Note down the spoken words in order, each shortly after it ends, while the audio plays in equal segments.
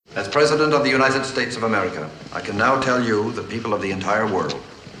As President of the United States of America, I can now tell you, the people of the entire world,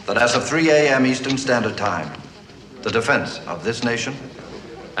 that as of 3 a.m. Eastern Standard Time, the defense of this nation,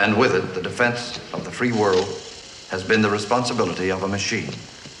 and with it, the defense of the free world, has been the responsibility of a machine.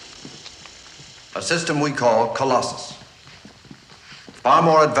 A system we call Colossus. Far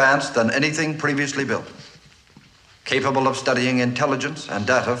more advanced than anything previously built. Capable of studying intelligence and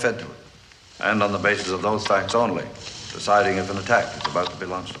data fed to it. And on the basis of those facts only, deciding if an attack is about to be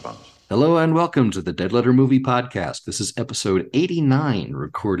launched upon us. Hello and welcome to the Dead Letter Movie Podcast. This is episode 89,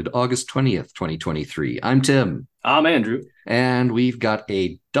 recorded August 20th, 2023. I'm Tim. I'm Andrew. And we've got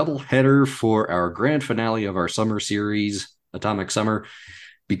a doubleheader for our grand finale of our summer series, Atomic Summer,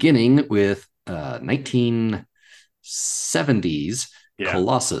 beginning with 1970s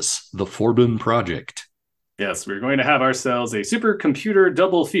Colossus, the Forbin project. Yes, we're going to have ourselves a supercomputer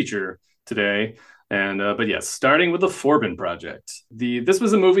double feature today. But yes, starting with the Forbin project. This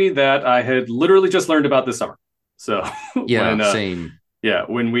was a movie that I had literally just learned about this summer. So same. Yeah,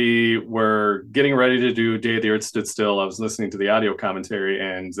 when we were getting ready to do Day of the Earth Stood Still, I was listening to the audio commentary,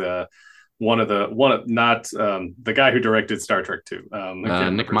 and the guy who directed Star Trek 2,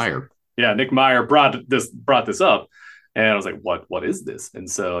 Nick Meyer. Yeah, Nick Meyer brought this up. And I was like, what is this?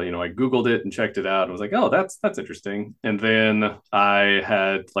 And so, I Googled it and checked it out and was like, oh, that's interesting. And then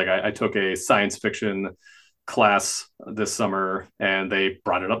I took a science fiction class this summer and they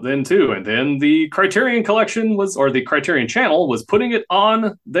brought it up then too. And then the Criterion Collection the Criterion Channel was putting it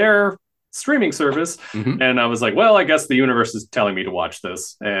on their streaming service. Mm-hmm. And I was like, well, I guess the universe is telling me to watch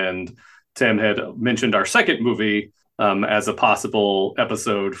this. And Tim had mentioned our second movie as a possible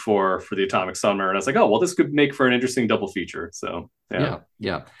episode for the Atomic Summer. And I was like, oh, well, this could make for an interesting double feature. So, yeah.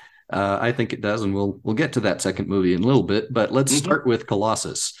 I think it does. And we'll get to that second movie in a little bit, but let's start with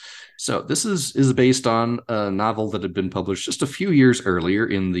Colossus. So this is based on a novel that had been published just a few years earlier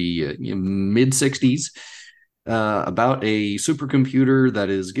in the mid-60s about a supercomputer that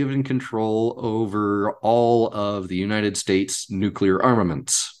is given control over all of the United States nuclear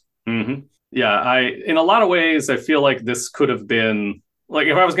armaments. Mm-hmm. Yeah, in a lot of ways, I feel like this could have been, like,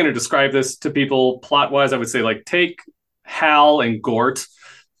 if I was going to describe this to people plot-wise, I would say, like, take Hal and Gort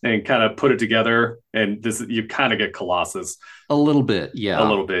and kind of put it together, and you kind of get Colossus. A little bit, yeah. A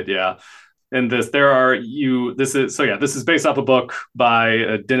little bit, yeah. And this is based off a book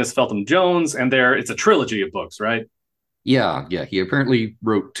by Dennis Feltham Jones, and it's a trilogy of books, right? Yeah. He apparently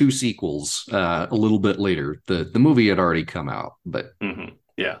wrote two sequels a little bit later. The movie had already come out, but... Mm-hmm.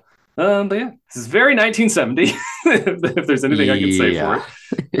 Yeah. But yeah, this is very 1970, if there's anything I can say for it.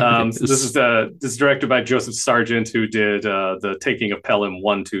 So this is directed by Joseph Sargent, who did The Taking of Pelham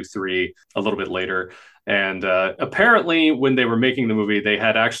 1, 2, 3 a little bit later. And apparently when they were making the movie, they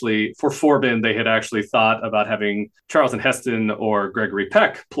had actually, for Forbin, they had actually thought about having Charlton Heston or Gregory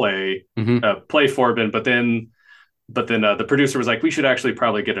Peck play Forbin, but then the producer was like, we should actually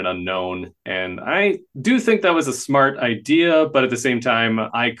probably get an unknown. And I do think that was a smart idea, but at the same time,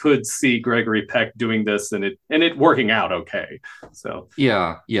 I could see Gregory Peck doing this and it working out okay. So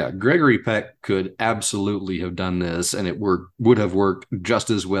yeah, Gregory Peck could absolutely have done this, and it would have worked just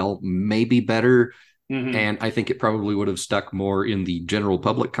as well, maybe better. Mm-hmm. And I think it probably would have stuck more in the general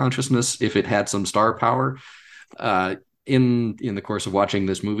public consciousness if it had some star power. In the course of watching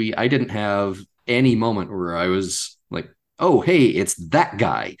this movie, I didn't have any moment where I was like, oh, hey, it's that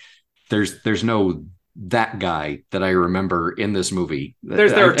guy. There's no that guy that I remember in this movie.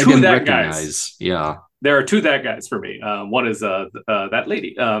 There are two that guys. Yeah. There are two that guys for me. One is that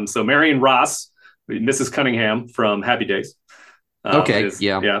lady. So Marion Ross, Mrs. Cunningham from Happy Days.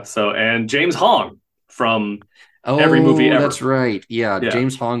 Yeah. So, and James Hong from every movie ever. That's right. Yeah.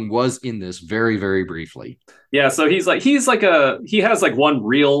 James Hong was in this very, very briefly. Yeah. So he has one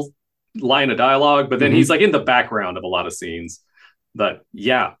real line of dialogue, but then he's like in the background of a lot of scenes. But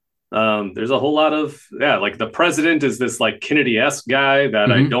yeah, there's a whole lot of like the president is this like Kennedy-esque guy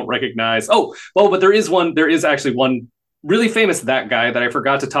that I don't recognize. Oh, well, but there is actually one really famous that guy that I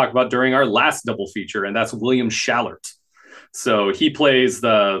forgot to talk about during our last double feature, and that's William Schallert. So he plays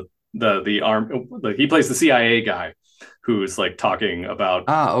the CIA guy who's like talking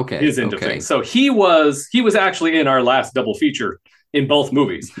about his end of things. So he was actually in our last double feature in both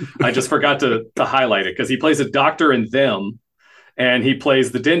movies. I just forgot to highlight it because he plays a doctor in Them, and he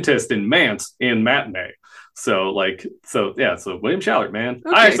plays the dentist in Mance in Matinee. So William Schallert, man.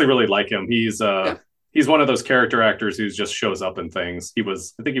 Okay. I actually really like him. He's one of those character actors who just shows up in things. I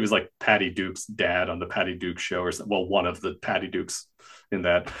think he was like Patty Duke's dad on the Patty Duke show, one of the Patty Dukes in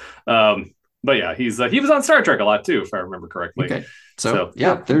that. But yeah, he was on Star Trek a lot too, if I remember correctly. Okay. So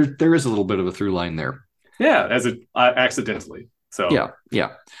there is a little bit of a through line there. Yeah, accidentally. So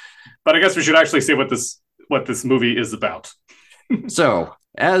yeah. But I guess we should actually say what this movie is about. So,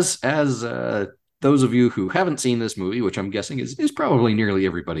 as those of you who haven't seen this movie, which I'm guessing is probably nearly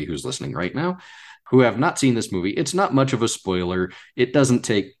everybody who's listening right now, who have not seen this movie, it's not much of a spoiler. It doesn't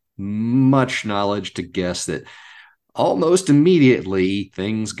take much knowledge to guess that almost immediately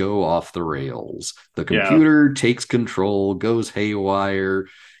things go off the rails. The computer takes control, goes haywire.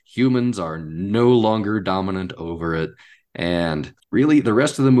 Humans are no longer dominant over it. And really, the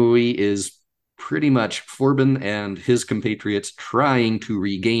rest of the movie is pretty much Forbin and his compatriots trying to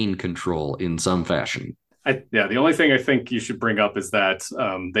regain control in some fashion. The only thing I think you should bring up is that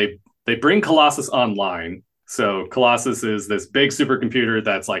they bring Colossus online. So Colossus is this big supercomputer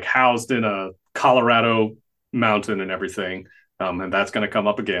that's like housed in a Colorado mountain and everything. And that's going to come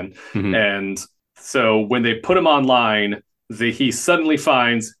up again. Mm-hmm. And so when they put him online, he suddenly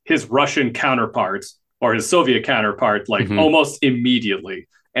finds his Russian counterpart or his Soviet counterpart, like almost immediately.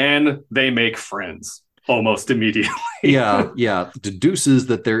 And they make friends almost immediately. Yeah. Deduces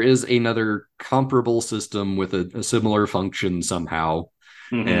that there is another comparable system with a similar function somehow,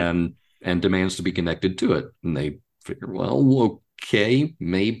 and demands to be connected to it. And they figure, well, okay,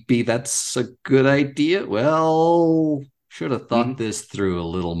 maybe that's a good idea. Well, should have thought this through a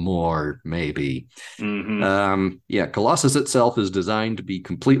little more, maybe. Colossus itself is designed to be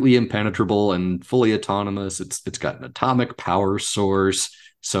completely impenetrable and fully autonomous. It's got an atomic power source.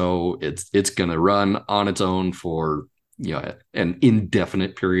 So it's going to run on its own for an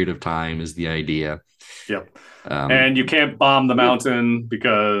indefinite period of time is the idea. Yep. And you can't bomb the mountain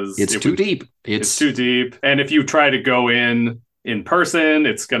because it's too deep. It's too deep. And if you try to go in person,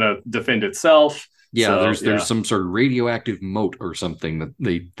 it's going to defend itself. Yeah, so, there's some sort of radioactive moat or something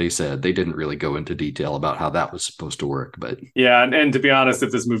that they said. They didn't really go into detail about how that was supposed to work, but yeah, and to be honest, if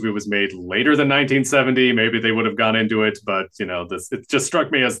this movie was made later than 1970, maybe they would have gone into it. But it just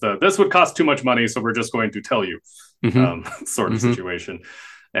struck me as this would cost too much money, so we're just going to tell you, sort of situation.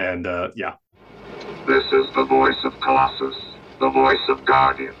 And this is the voice of Colossus, the voice of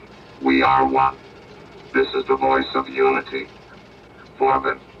Guardian. We are one. This is the voice of unity.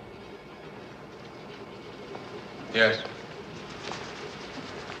 Forbin. Yes.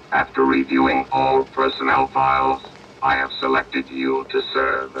 After reviewing all personnel files, I have selected you to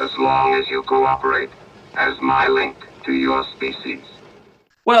serve as long as you cooperate as my link to your species.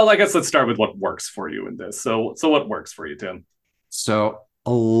 Well, I guess let's start with what works for you in this. So what works for you, Tim? So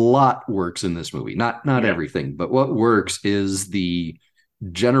a lot works in this movie. Not everything, but what works is the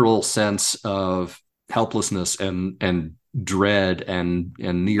general sense of helplessness and dread and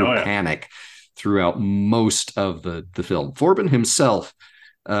near panic throughout most of the film. Forbin himself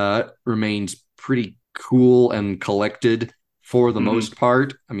remains pretty cool and collected for the most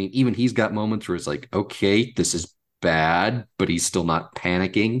part. I mean, even he's got moments where it's like, okay, this is bad, but he's still not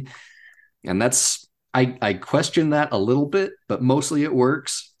panicking. And that's, I question that a little bit, but mostly it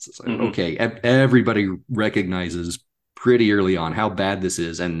works. It's like, okay, everybody recognizes pretty early on how bad this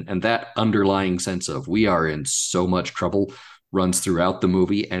is. And that underlying sense of we are in so much trouble runs throughout the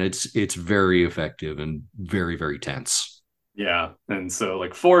movie, and it's very effective and very, very tense. Yeah. And so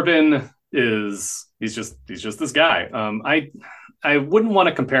like Forbin he's just this guy. I wouldn't want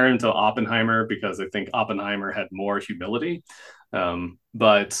to compare him to Oppenheimer because I think Oppenheimer had more humility.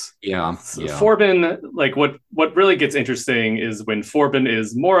 But Forbin, like what really gets interesting is when Forbin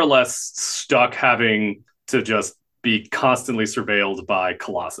is more or less stuck having to just be constantly surveilled by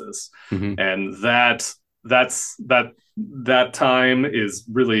Colossus. And that time is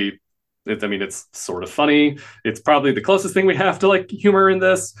really, it's sort of funny. It's probably the closest thing we have to like humor in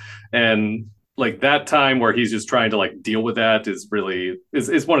this. And like that time where he's just trying to like deal with that is really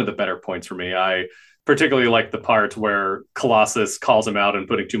is one of the better points for me. I particularly like the part where Colossus calls him out and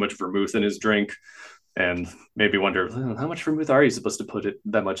putting too much vermouth in his drink, and maybe wonder, how much vermouth are you supposed to put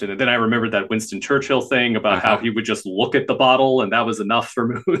that much in it? Then I remembered that Winston Churchill thing about how he would just look at the bottle and that was enough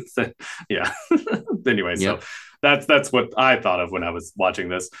vermouth. Anyway, so that's what I thought of when I was watching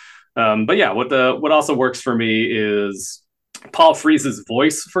this. But yeah, what also works for me is Paul Frees's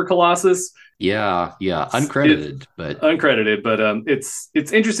voice for Colossus. Uncredited, but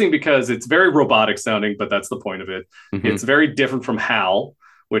it's interesting because it's very robotic sounding, but that's the point of it. It's very different from Hal,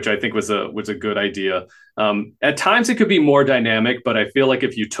 which I think was a good idea. At times it could be more dynamic, but I feel like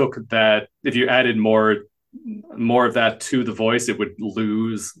if you added more of that to the voice, it would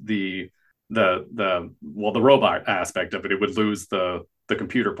lose the robot aspect of it. It would lose the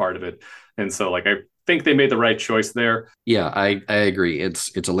computer part of it. And so like I think they made the right choice there. Yeah, I agree. It's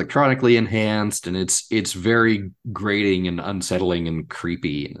electronically enhanced and it's very grating and unsettling and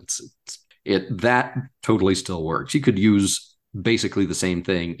creepy, and that totally still works. You could use basically the same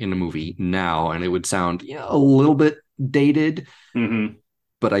thing in a movie now, and it would sound a little bit dated,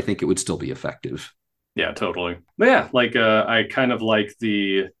 but I think it would still be effective. Yeah, totally. But yeah, like I kind of like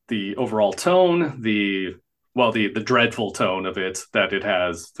the overall tone, the dreadful tone of it that it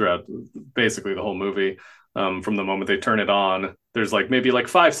has throughout basically the whole movie. From the moment they turn it on, there's like maybe like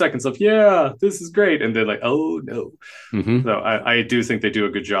 5 seconds of this is great, and then like, oh no. So I do think they do a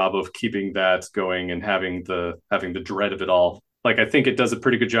good job of keeping that going and having the dread of it all. Like I think it does a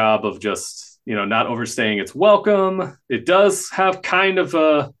pretty good job of just not overstaying its welcome. It does have kind of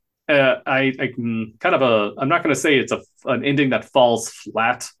a I'm not going to say it's an ending that falls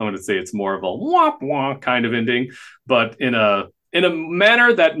flat. I'm going to say it's more of a womp womp kind of ending, but in a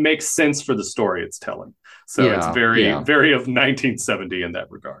manner that makes sense for the story it's telling. So it's very of 1970 in that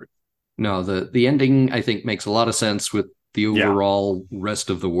regard. No, the ending I think makes a lot of sense with the overall rest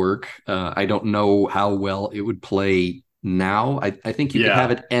of the work. I don't know how well it would play now. I think you could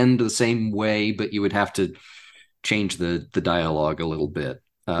have it end the same way, but you would have to change the dialogue a little bit.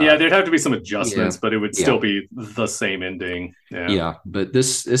 There'd have to be some adjustments, but it would still be the same ending. But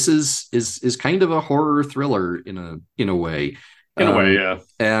this is kind of a horror thriller in a way.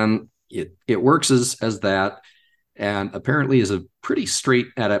 And it works as that, and apparently is a pretty straight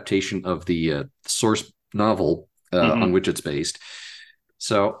adaptation of the source novel on which it's based.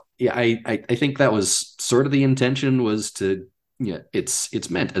 So I think that was sort of the intention, was to it's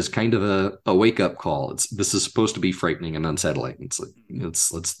meant as kind of a wake up call. This is supposed to be frightening and unsettling. It's like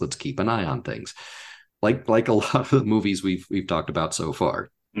let's keep an eye on things, like a lot of the movies we've talked about so far.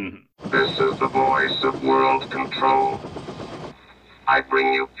 This is the voice of world control. I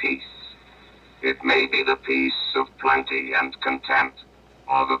bring you peace. It may be the peace of plenty and content,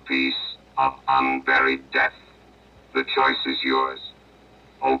 or the peace of unburied death. The choice is yours.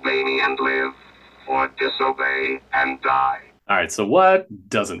 Obey me and live, or disobey and die. All right, so what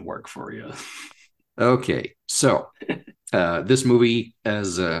doesn't work for you? Okay, so this movie,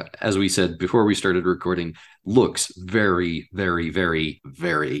 as we said before we started recording, looks very, very, very,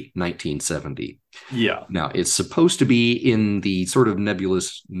 very 1970. Yeah. Now, it's supposed to be in the sort of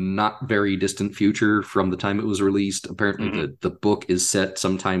nebulous, not very distant future from the time it was released. Apparently, the book is set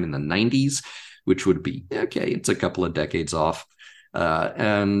sometime in the 90s, which would be, it's a couple of decades off.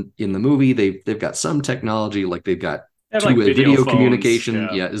 And in the movie, they've got some technology, like they've got video phones, communication.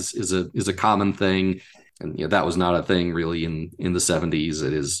 Is a common thing. And that was not a thing really in the 70s.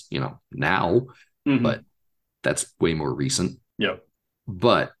 It is, now, but that's way more recent. Yep.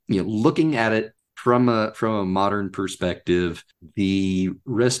 But looking at it from a modern perspective, the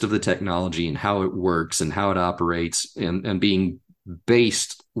rest of the technology and how it works and how it operates, and being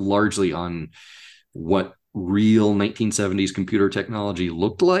based largely on what real 1970s computer technology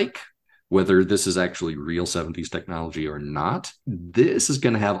looked like, whether this is actually real 70s technology or not, this is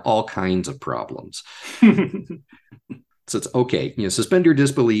going to have all kinds of problems. So it's okay, suspend your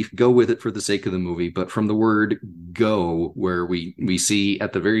disbelief, go with it for the sake of the movie. But from the word go, where we see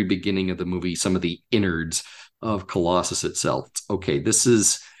at the very beginning of the movie some of the innards of Colossus itself, it's okay, this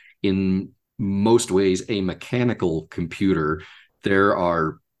is in most ways a mechanical computer. There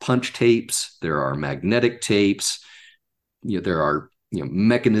are punch tapes, there are magnetic tapes, there are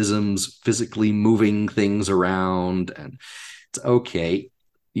mechanisms physically moving things around, and it's okay.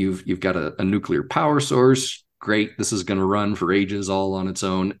 You've got a nuclear power source. Great, this is going to run for ages all on its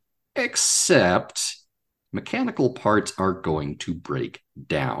own, except mechanical parts are going to break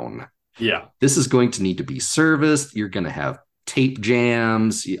down. Yeah. This is going to need to be serviced. You're going to have tape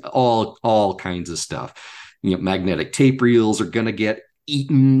jams, all kinds of stuff. Magnetic tape reels are going to get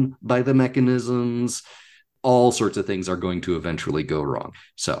eaten by the mechanisms. All sorts of things are going to eventually go wrong.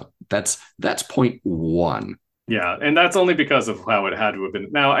 So that's point one. Yeah, and that's only because of how it had to have been.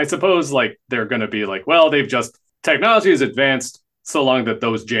 Now, I suppose they're going to be like, well, technology has advanced so long that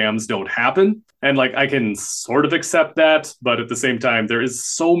those jams don't happen. And I can sort of accept that, but at the same time, there is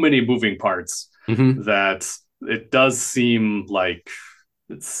so many moving parts that it does seem like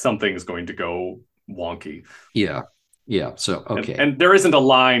something's going to go wonky. Yeah. So, okay. And there isn't a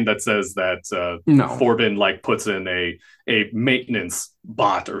line that says that Forbin puts in a maintenance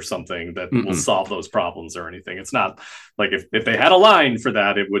bot or something that will solve those problems or anything. It's not like if they had a line for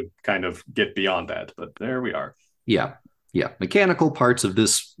that, it would kind of get beyond that. But there we are. Yeah. Mechanical parts of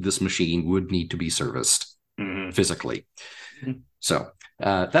this machine would need to be serviced physically. So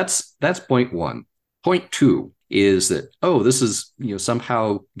that's point one. Point two is that, this is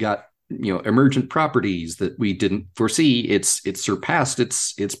somehow got emergent properties that we didn't foresee. It's surpassed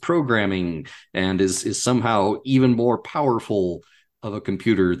its programming and is somehow even more powerful of a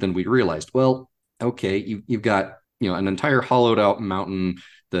computer than we realized. Well, okay, you've got an entire hollowed out mountain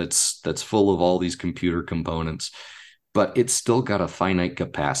that's full of all these computer components, but it's still got a finite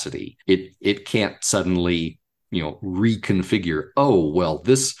capacity. It can't suddenly, reconfigure. Oh, well,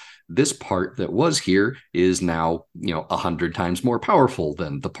 this part that was here is now, 100 times more powerful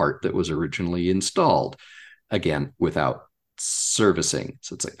than the part that was originally installed. Again, without servicing.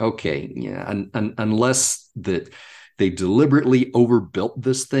 So it's like, okay, yeah, unless that they deliberately overbuilt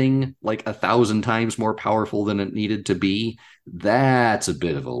this thing like 1,000 times more powerful than it needed to be, that's a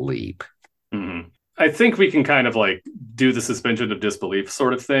bit of a leap. Mm-hmm. I think we can kind of like do the suspension of disbelief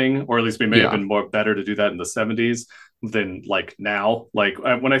sort of thing, or at least we may have been more better to do that in the 70s than like now. Like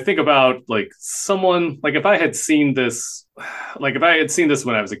when I think about like someone, like if I had seen this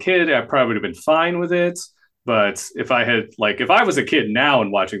when I was a kid, I probably would have been fine with it. But if I was a kid now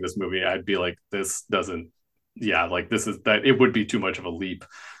and watching this movie, I'd be like, this it would be too much of a leap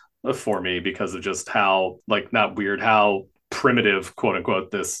for me because of just how how primitive, quote unquote,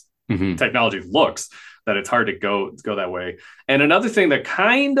 this technology looks, that it's hard to go that way. And another thing that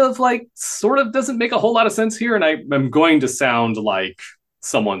kind of like sort of doesn't make a whole lot of sense here, and I'm going to sound like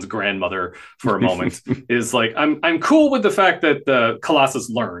someone's grandmother for a moment, is like I'm cool with the fact that the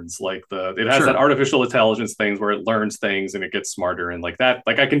Colossus learns, like it has that artificial intelligence things where it learns things and it gets smarter, and like that,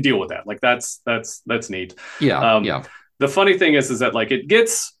 like I can deal with that. Like that's neat. Yeah. The funny thing is that like it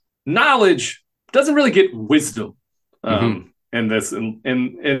gets knowledge, doesn't really get wisdom. In this, in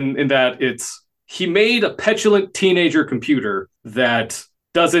that he made a petulant teenager computer that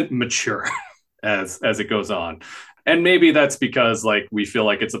doesn't mature as it goes on. And maybe that's because like we feel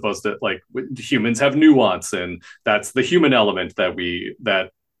like it's supposed to, like humans have nuance, and that's the human element that we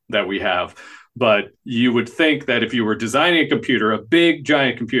have. But you would think that if you were designing a computer, a big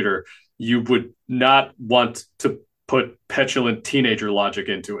giant computer, you would not want to put petulant teenager logic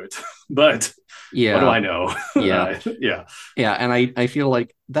into it. But what do I know? Yeah. Yeah. And I feel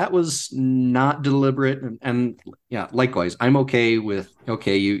like that was not deliberate. And yeah, likewise, I'm okay with,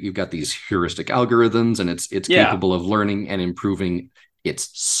 you've got these heuristic algorithms and it's capable of learning and improving its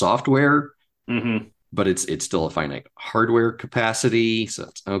software, but it's still a finite hardware capacity. So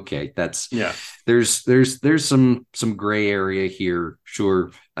it's okay. There's some gray area here.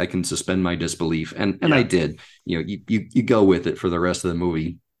 Sure, I can suspend my disbelief. And I did, you go with it for the rest of the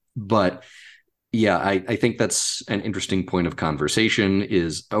movie. But yeah, I think that's an interesting point of conversation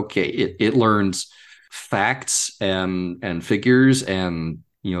is, okay, it learns facts and figures and,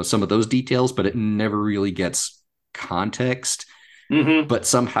 some of those details, but it never really gets context, but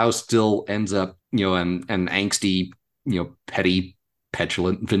somehow still ends up, an angsty, petty,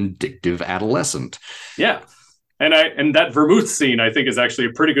 petulant, vindictive adolescent. Yeah. And that vermouth scene, I think, is actually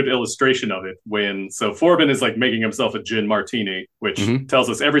a pretty good illustration of it. So Forbin is like making himself a gin martini, which tells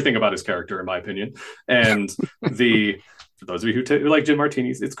us everything about his character, in my opinion. And for those of you who like gin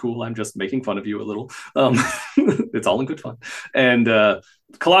martinis, it's cool. I'm just making fun of you a little. It's all in good fun. And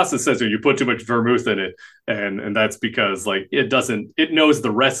Colossus says you put too much vermouth in it, and that's because like it knows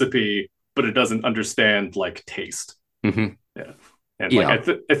the recipe, but it doesn't understand like taste. Yeah. And like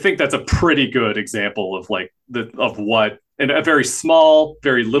I think that's a pretty good example of like and a very small,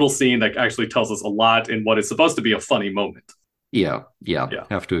 very little scene that actually tells us a lot in what is supposed to be a funny moment. Yeah.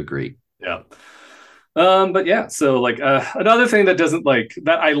 Have to agree. Yeah. But yeah, so like another thing that doesn't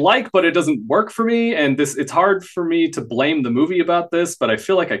that I like, but it doesn't work for me, and it's hard for me to blame the movie about this, but I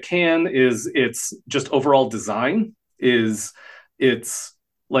feel like I can, is it's just overall design. It's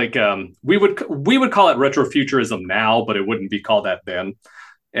like we would call it retrofuturism now, but it wouldn't be called that then.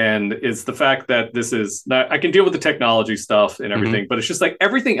 And it's the fact that this is not, I can deal with the technology stuff and everything, but it's just like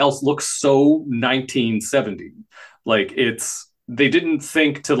everything else looks so 1970. Like they didn't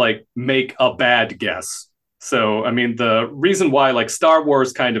think to like make a bad guess. So, I mean, the reason why like Star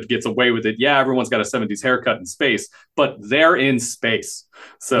Wars kind of gets away with it, everyone's got a 70s haircut in space, but they're in space.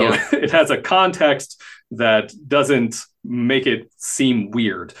 So it has a context that doesn't make it seem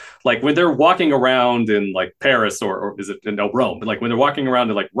weird. Like when they're walking around in like Paris or is it Rome? Like when they're walking around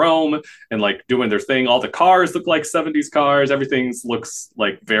in like Rome and like doing their thing, all the cars look like 70s cars. Everything looks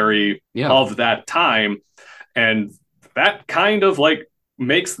like very of that time. And that kind of like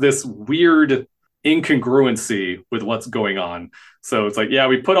makes this weird incongruency with what's going on. So it's like,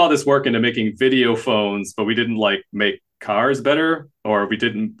 we put all this work into making video phones, but we didn't like make cars better, or we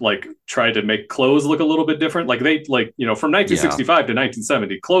didn't like try to make clothes look a little bit different. Like they from 1965 to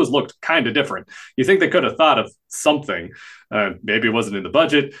 1970, clothes looked kind of different. You think they could have thought of something. Maybe it wasn't in the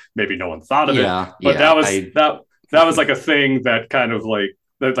budget. Maybe no one thought of it. But that was like a thing that kind of like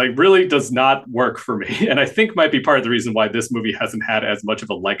That like really does not work for me, and I think might be part of the reason why this movie hasn't had as much of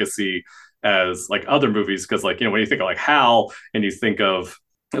a legacy as like other movies. Because like when you think of like Hal and you think of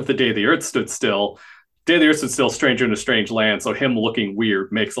The Day the Earth Stood Still, Day the Earth Stood Still, Stranger in a Strange Land, so him looking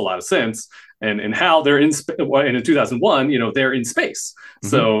weird makes a lot of sense. And Hal, they're in and in 2001, they're in space. Mm-hmm.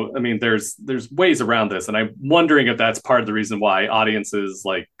 So I mean, there's ways around this, and I'm wondering if that's part of the reason why audiences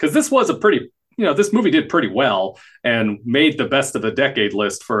like, because this was a pretty this movie did pretty well and made the best of the decade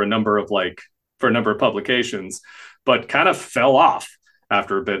list for a number of publications, but kind of fell off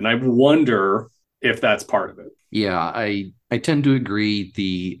after a bit. And I wonder if that's part of it. Yeah, I tend to agree.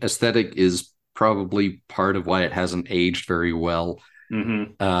 The aesthetic is probably part of why it hasn't aged very well.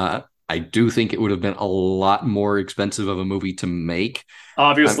 Mm-hmm. I do think it would have been a lot more expensive of a movie to make.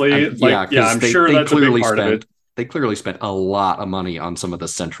 Obviously, I'm sure that's a big part of it. They clearly spent a lot of money on some of the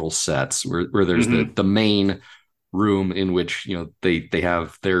central sets where there's mm-hmm. the main room in which they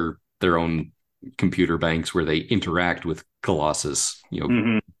have their own computer banks where they interact with Colossus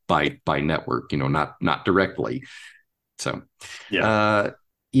mm-hmm. by network, not directly. So and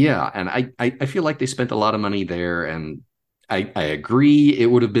I feel like they spent a lot of money there, and I agree it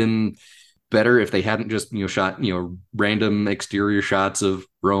would have been better if they hadn't just shot random exterior shots of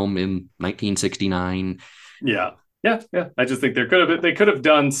Rome in 1969. Yeah. I just think they could have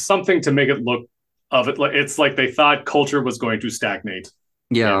done something to make it look of it like it's like they thought culture was going to stagnate.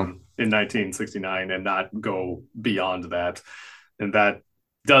 Yeah. In 1969 and not go beyond that, and that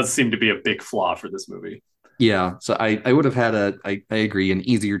does seem to be a big flaw for this movie. Yeah. So I would have had I agree, an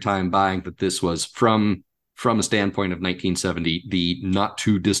easier time buying that this was from a standpoint of 1970, the not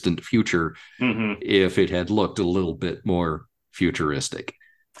too distant future, mm-hmm. if it had looked a little bit more futuristic.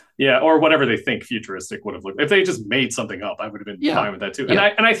 Yeah, or whatever they think futuristic would have looked. If they just made something up, I would have been fine with that too. Yeah.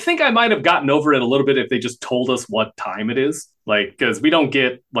 And I think I might have gotten over it a little bit if they just told us what time it is. Like, because we don't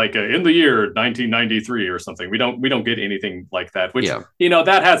get like in the year 1993 or something. We don't get anything like that. Which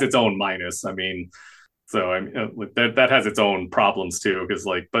that has its own minus. I mean, so that has its own problems too. Because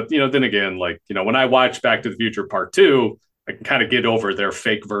but then again, when I watch Back to the Future Part 2, I can kind of get over their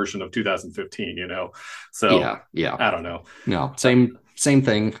fake version of 2015. So yeah, I don't know. No, same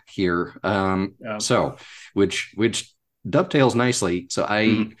thing here. So which dovetails nicely. So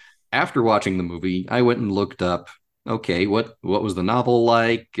after watching the movie, I went and looked up, okay, what was the novel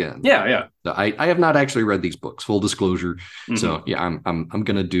like? And so I have not actually read these books, full disclosure. Mm-hmm. So I'm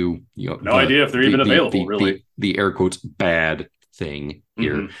gonna do no idea if they're even available, really. The air quotes bad thing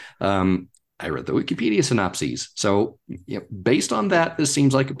here. Mm-hmm. I read the Wikipedia synopses. So based on that, this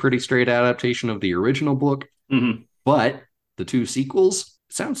seems like a pretty straight adaptation of the original book. Mm-hmm. But the two sequels,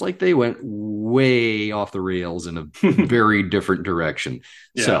 sounds like they went way off the rails in a very different direction.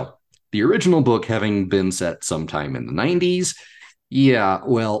 Yeah. So the original book having been set sometime in the 90s. Yeah,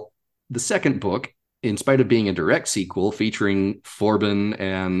 well, the second book, in spite of being a direct sequel featuring Forbin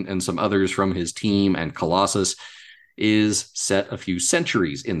and some others from his team and Colossus, is set a few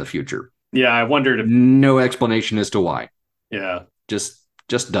centuries in the future. Yeah, I wondered if... No explanation as to why. Yeah. Just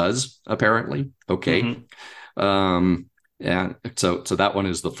does, apparently. Okay. Mm-hmm. And so that one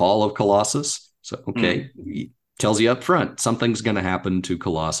is the fall of Colossus. So, okay. Mm-hmm. Tells you up front, something's going to happen to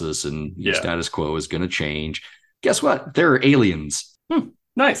Colossus and your status quo is going to change. Guess what? There are aliens.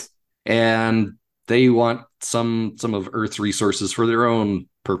 Nice. And they want some of Earth's resources for their own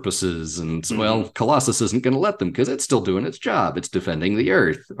purposes. And well, Colossus isn't going to let them because it's still doing its job. It's defending the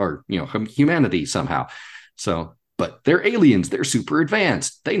Earth or, humanity somehow. So, but they're aliens. They're super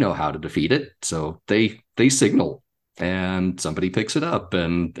advanced. They know how to defeat it. So they signal and somebody picks it up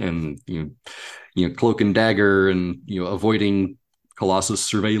and Cloak and Dagger and, avoiding Colossus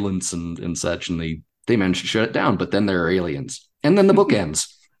surveillance and such. And they manage to shut it down, but then there are aliens. And then the book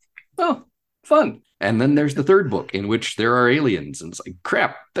ends. Oh, fun. And then there's the third book in which there are aliens. And it's like,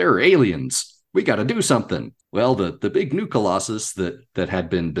 crap, there are aliens. We got to do something. Well, the big new Colossus that had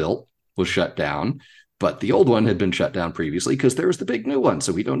been built was shut down, but the old one had been shut down previously because there was the big new one.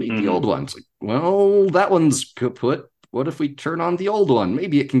 So we don't need the old one. It's like, well, that one's kaput. What if we turn on the old one?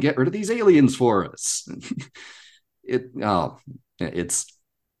 Maybe it can get rid of these aliens for us. It's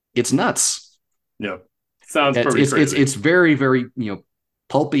nuts. Yeah. Sounds pretty crazy. It's very, very,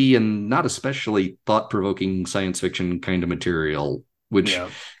 pulpy and not especially thought-provoking science fiction kind of material, which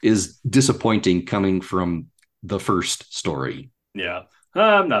is disappointing coming from the first story. Yeah,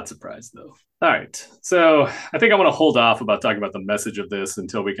 I'm not surprised though. All right, so I think I want to hold off about talking about the message of this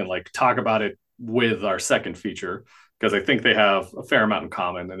until we can talk about it with our second feature, because I think they have a fair amount in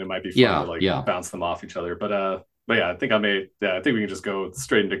common and it might be fun to bounce them off each other. But yeah, I think I think we can just go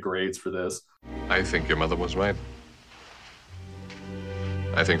straight into grades for this. I think your mother was right.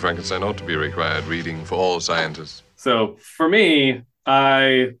 I think Frankenstein ought to be required reading for all scientists. So for me,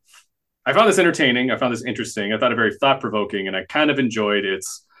 I found this entertaining. I found this interesting. I thought it very thought-provoking, and I kind of enjoyed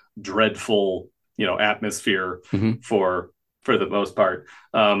its dreadful, atmosphere for the most part.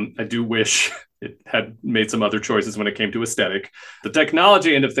 I do wish it had made some other choices when it came to aesthetic. The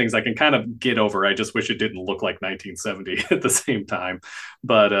technology end of things I can kind of get over. I just wish it didn't look like 1970 at the same time.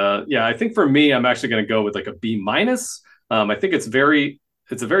 But I think for me, I'm actually going to go with like a B-. I think it's a very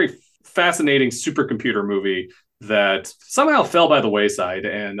fascinating supercomputer movie that somehow fell by the wayside.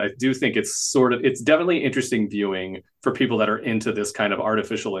 And I do think it's definitely interesting viewing for people that are into this kind of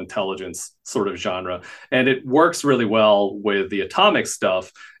artificial intelligence sort of genre. And it works really well with the atomic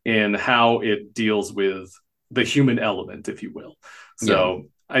stuff in how it deals with the human element, if you will. So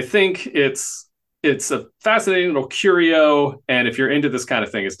I think it's a fascinating little curio. And if you're into this kind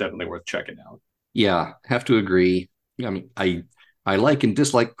of thing, it's definitely worth checking out. Yeah, have to agree. I mean, I like and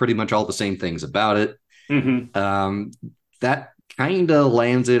dislike pretty much all the same things about it. That kind of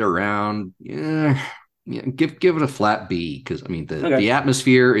lands it around. Give it a flat B, because I mean the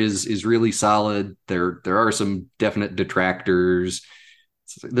atmosphere is really solid. There are some definite detractors.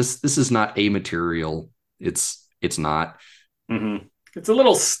 This is not a material. It's not. It's a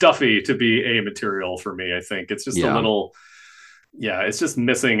little stuffy to be a material for me. I think it's just a little. Yeah, it's just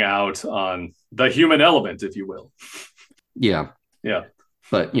missing out on the human element, if you will. Yeah.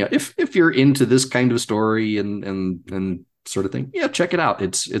 But if you're into this kind of story and sort of thing, check it out.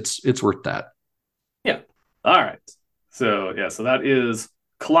 It's worth that. Yeah. All right. So that is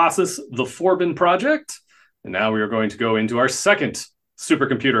Colossus, the Forbin Project. And now we are going to go into our second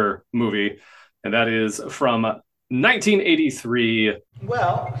supercomputer movie, and that is from 1983.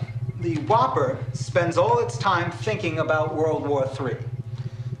 Well, the Whopper spends all its time thinking about World War III.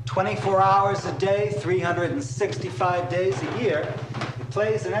 24 hours a day, 365 days a year, it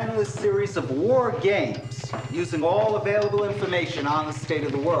plays an endless series of war games, using all available information on the state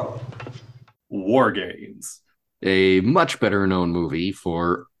of the world. WarGames. A much better known movie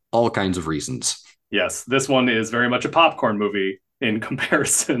for all kinds of reasons. Yes, this one is very much a popcorn movie in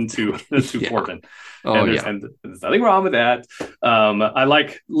comparison to Forbin. And there's nothing wrong with that. I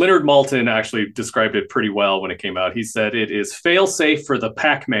like Leonard Maltin actually described it pretty well when it came out. He said it is fail-safe for the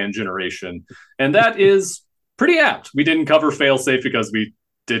Pac-Man generation. And that is pretty apt. We didn't cover fail-safe because we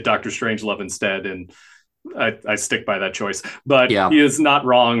did Dr. Strangelove instead. And I stick by that choice. But he is not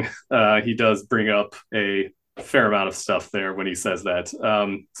wrong. He does bring up a fair amount of stuff there when he says that.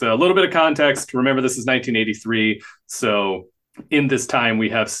 So a little bit of context. Remember, this is 1983. So in this time, we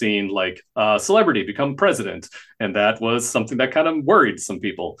have seen like a celebrity become president, and that was something that kind of worried some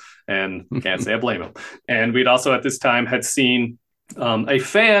people, and can't say I blame him. And we'd also at this time had seen a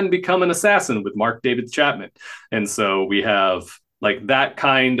fan become an assassin with Mark David Chapman. And so we have like that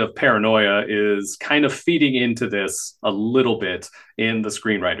kind of paranoia is kind of feeding into this a little bit in the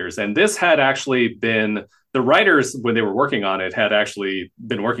screenwriters. And this had actually been, the writers, when they were working on it, had actually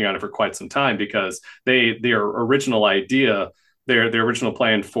been working on it for quite some time, because their original idea, their original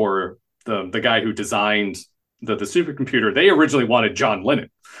plan for the guy who designed the supercomputer, they originally wanted John Lennon,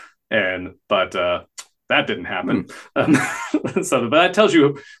 but that didn't happen. So but that tells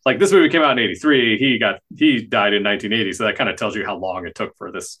you, like, this movie came out in 83. He died in 1980. So that kind of tells you how long it took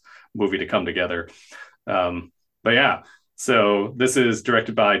for this movie to come together. But yeah, so this is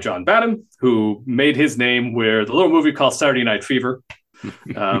directed by John Badham, who made his name with a little movie called Saturday Night Fever.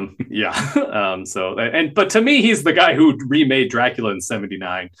 But to me, he's the guy who remade Dracula in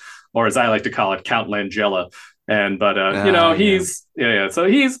 79, or as I like to call it, Count Langella. He's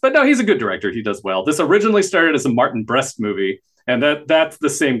a good director. He does well. This originally started as a Martin Brest movie, and that's the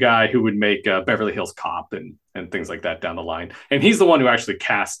same guy who would make Beverly Hills Cop and things like that down the line. And he's the one who actually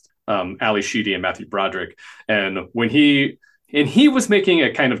cast Ali Sheedy and Matthew Broderick. And he was making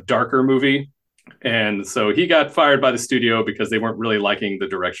a kind of darker movie. And so he got fired by the studio because they weren't really liking the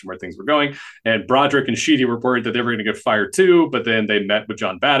direction where things were going. And Broderick and Sheedy were worried that they were going to get fired too. But then they met with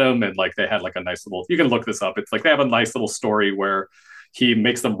John Badham, and like they had like a nice little, you can look this up. It's like they have a nice little story where he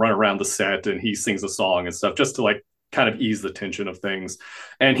makes them run around the set and he sings a song and stuff just to like kind of ease the tension of things.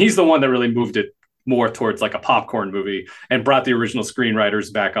 And he's the one that really moved it more towards like a popcorn movie and brought the original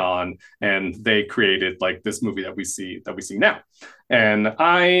screenwriters back on, and they created like this movie that we see now. And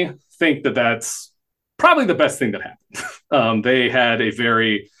I think that that's probably the best thing that happened. They had they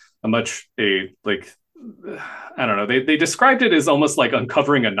described it as almost like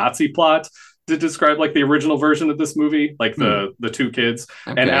uncovering a Nazi plot to describe like the original version of this movie, like the two kids.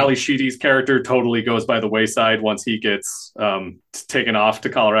 Okay. And Ali Sheedy's character totally goes by the wayside once he gets taken off to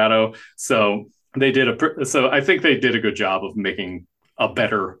Colorado. So I think they did a good job of making a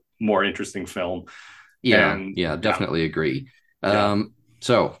better, more interesting film. Yeah, And definitely agree. Yeah.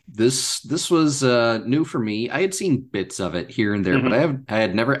 So this was new for me. I had seen bits of it here and there, but I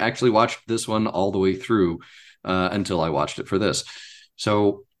had never actually watched this one all the way through until I watched it for this.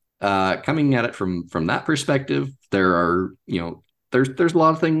 So coming at it from that perspective, there are, there's a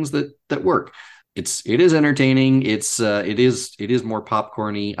lot of things that work. It is entertaining. It is more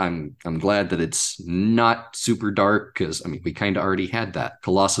popcorny. I'm glad that it's not super dark, because I mean, we kind of already had that.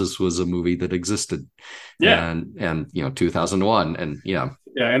 Colossus was a movie that existed. Yeah. And 2001, and yeah,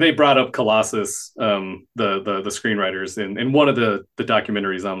 and they brought up Colossus, the screenwriters in one of the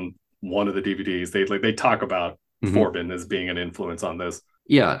documentaries on one of the DVDs. They talk about Forbin as being an influence on this.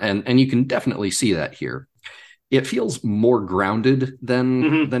 Yeah, and you can definitely see that here. It feels more grounded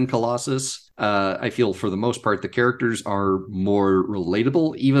than Colossus. I feel for the most part the characters are more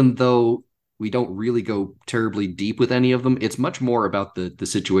relatable, even though we don't really go terribly deep with any of them. It's much more about the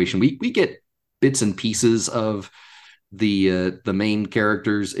situation. We get bits and pieces of the main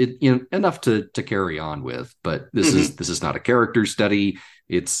characters, enough to carry on with. But this is not a character study.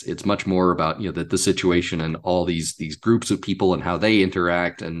 It's much more about the situation and all these groups of people and how they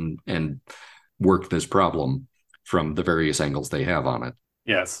interact and work this problem from the various angles they have on it.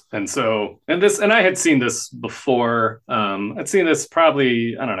 Yes. And I had seen this before. I'd seen this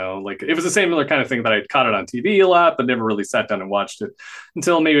probably, I don't know, like it was the similar kind of thing that I'd caught it on TV a lot, but never really sat down and watched it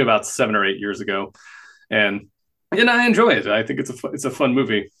until maybe about 7 or 8 years ago. And I enjoy it. I think it's a fun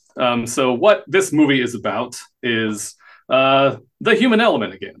movie. So what this movie is about is the human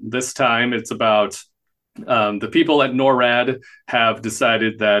element again. This time it's about the people at NORAD have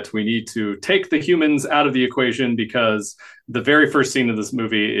decided that we need to take the humans out of the equation, because the very first scene of this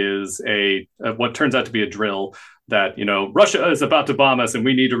movie is what turns out to be a drill that, Russia is about to bomb us and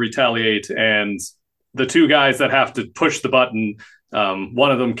we need to retaliate. And the two guys that have to push the button,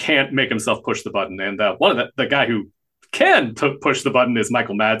 one of them can't make himself push the button. And the guy who can push the button is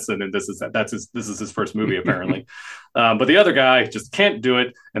Michael Madsen, and this is his first movie apparently. But the other guy just can't do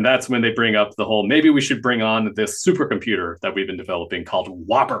it, and that's when they bring up the whole, maybe we should bring on this supercomputer that we've been developing called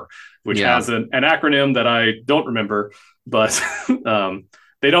Whopper, which has an acronym that I don't remember, but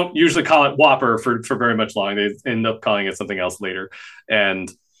they don't usually call it Whopper for very much long. They end up calling it something else later.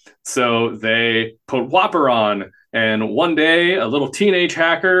 And so they put Whopper on, and one day a little teenage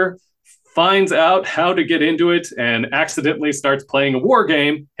hacker finds out how to get into it and accidentally starts playing a war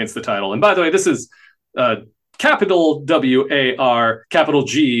game, hence the title. And by the way, this is capital WAR, capital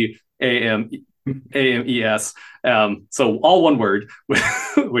GAMES. So all one word,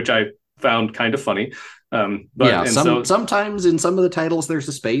 which I found kind of funny. Sometimes in some of the titles there's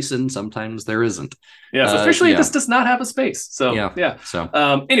a space and sometimes there isn't. Yeah, so officially this does not have a space. So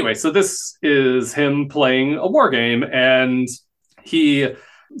anyway, so this is him playing a war game, and he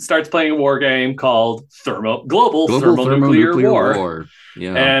starts playing a war game called Global Thermonuclear War.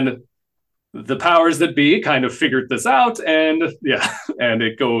 Yeah. And the powers that be kind of figured this out, and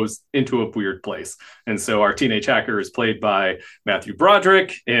it goes into a weird place. And so our teenage hacker is played by Matthew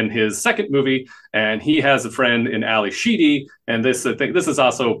Broderick in his second movie, and he has a friend in Ali Sheedy, and I think this is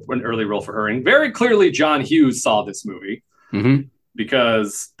also an early role for her. And very clearly John Hughes saw this movie.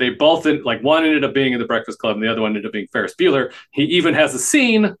 Because they both, one ended up being in The Breakfast Club and the other one ended up being Ferris Bueller. He even has a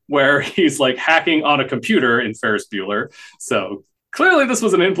scene where he's hacking on a computer in Ferris Bueller. So clearly this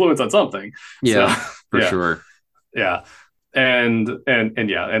was an influence on something. Yeah, for sure. Yeah. And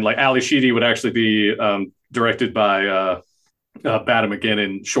Ali Sheedy would actually be directed by Batum again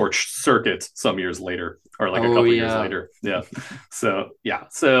in Short Circuit some years later, or a couple years later. Yeah.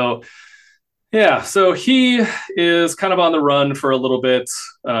 So he is kind of on the run for a little bit,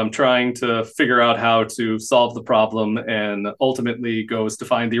 trying to figure out how to solve the problem, and ultimately goes to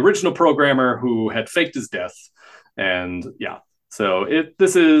find the original programmer who had faked his death. And so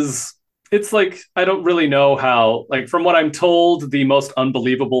it's I don't really know how, from what I'm told, the most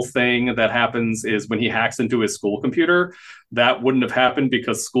unbelievable thing that happens is when he hacks into his school computer. That wouldn't have happened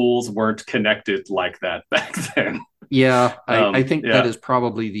because schools weren't connected like that back then. Yeah, I think that is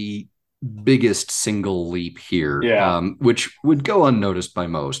probably the biggest single leap here, which would go unnoticed by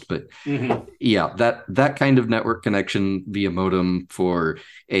most, but that kind of network connection via modem for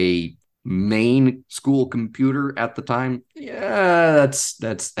a main school computer at the time, that's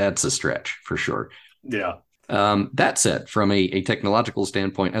a stretch for sure. That said, from a technological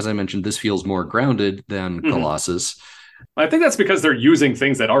standpoint, as I mentioned, this feels more grounded than Colossus. I think that's because they're using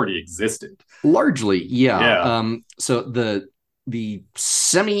things that already existed largely. So the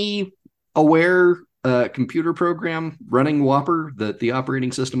semi-aware computer program running Whopper, the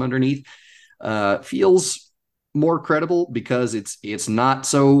operating system underneath, feels more credible because it's not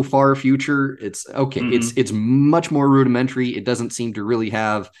so far future. It's okay. It's much more rudimentary. It doesn't seem to really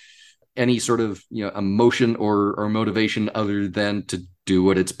have any sort of emotion or motivation other than to do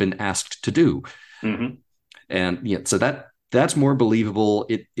what it's been asked to do. And so that's more believable.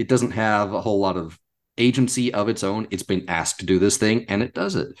 It doesn't have a whole lot of agency of its own. It's been asked to do this thing and it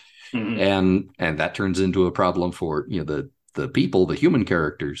does it. And that turns into a problem for the people, the human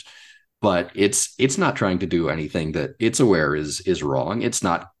characters. But it's not trying to do anything that it's aware is wrong. It's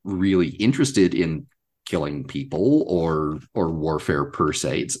not really interested in killing people or warfare per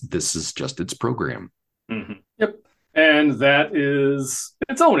se. This is just its program. Yep. And that is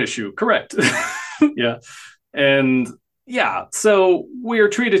its own issue. Correct. Yeah. And yeah, so we're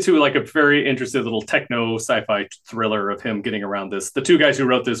treated to like a very interesting little techno sci-fi thriller of him getting around this. The two guys who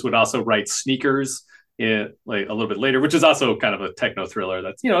wrote this would also write Sneakers like a little bit later, which is also kind of a techno thriller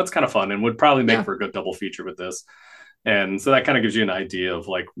that's it's kind of fun and would probably make for a good double feature with this. And so that kind of gives you an idea of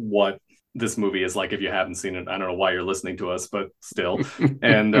like what this movie is like if you haven't seen it. I don't know why you're listening to us, but still.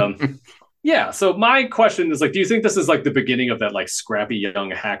 And yeah, so my question is like, do you think this is like the beginning of that like scrappy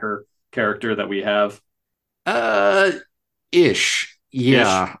young hacker character that we have? Ish.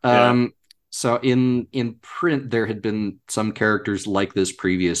 Yeah. So in print, there had been some characters like this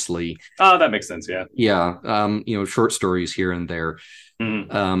previously. Oh, that makes sense. Yeah. Yeah. Short stories here and there.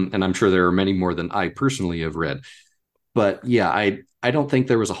 And I'm sure there are many more than I personally have read. But yeah, I don't think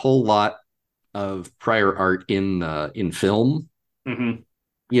there was a whole lot of prior art in film.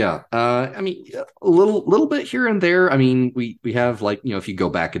 Yeah. I mean, a little bit here and there. I mean, we have like, if you go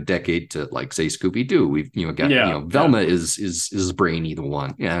back a decade to like say Scooby-Doo, we've got Velma is Brainy the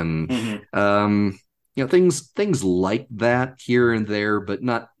one. And things like that here and there, but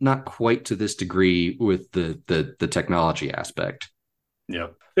not quite to this degree with the technology aspect.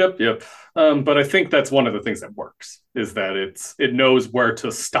 Yep. But I think that's one of the things that works is that it knows where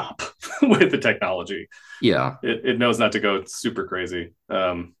to stop with the technology. Yeah, it knows not to go super crazy.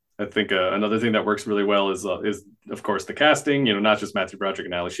 I think another thing that works really well is of course the casting. Not just Matthew Broderick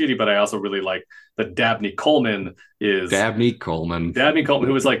and Ali Sheedy, but I also really like that Dabney Coleman, who is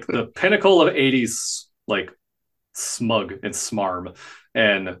like the pinnacle of '80s like smug and smarm,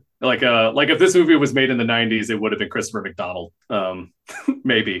 and like if this movie was made in the '90s, it would have been Christopher McDonald,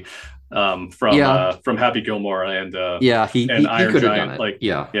 maybe from Happy Gilmore and he Iron could Giant, have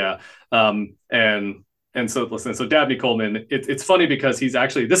done it. And so listen, so Dabney Coleman, it's funny because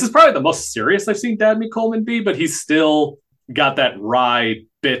this is probably the most serious I've seen Dabney Coleman be, but he's still got that wry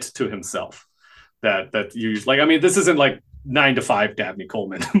bit to himself that you like. I mean, this isn't like 9 to 5 Dabney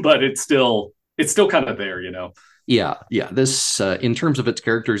Coleman, but it's still kind of there, Yeah. This, in terms of its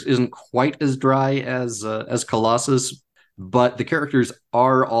characters, isn't quite as dry as Colossus, but the characters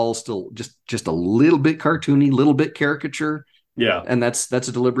are all still just a little bit cartoony, little bit caricature. Yeah, and that's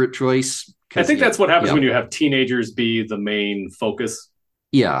a deliberate choice. I think that's what happens when you have teenagers be the main focus.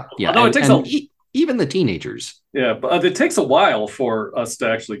 Yeah. Although it takes even the teenagers. Yeah, but it takes a while for us to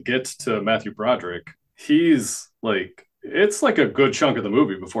actually get to Matthew Broderick. He's like, it's like a good chunk of the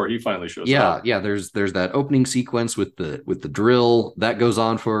movie before he finally shows up. Yeah. There's that opening sequence with the drill that goes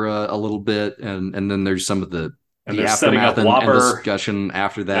on for a little bit, and then there's some of the aftermath and discussion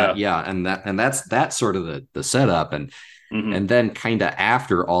after that. Yeah, and that's sort of the setup, and then kind of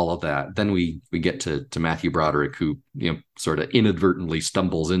after all of that, then we get to Matthew Broderick, who sort of inadvertently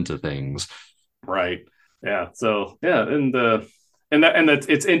stumbles into things. Right. Yeah. So yeah, and that's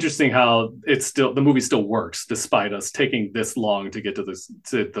it's interesting how the movie still works despite us taking this long to get to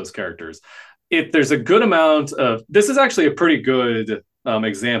those characters. There's a good amount of this is actually a pretty good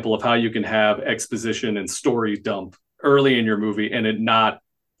example of how you can have exposition and story dump early in your movie and it not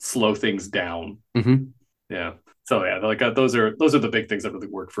slow things down. Yeah. So yeah, like those are the big things that really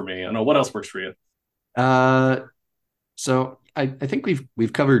work for me. I don't know what else works for you. So I think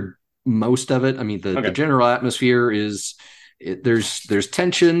we've covered most of it. I mean, the general atmosphere is there's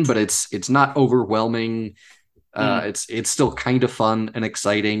tension, but it's not overwhelming. It's still kind of fun and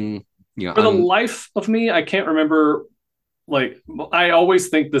exciting. For the life of me, I can't remember. Like, I always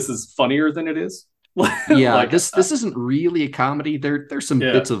think this is funnier than it is. This isn't really a comedy. There's some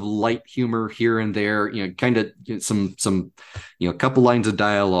bits of light humor here and there. Kind of some couple lines of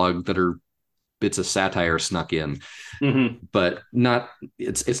dialogue that are bits of satire snuck in, but not.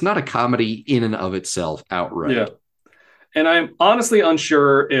 It's not a comedy in and of itself outright. Yeah, and I'm honestly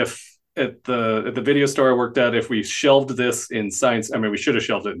unsure if at the video store I worked at, if we shelved this in science. I mean, we should have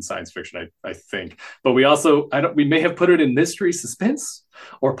shelved it in science fiction, I think. But we also, we may have put it in mystery suspense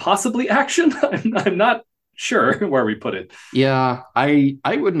or possibly action. I'm not sure where we put it. Yeah, I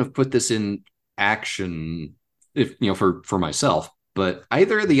wouldn't have put this in action if for myself, but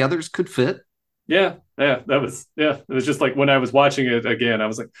either of the others could fit. Yeah, it was just like when I was watching it again, I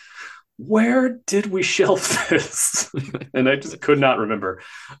was like, where did we shelf this? And I just could not remember.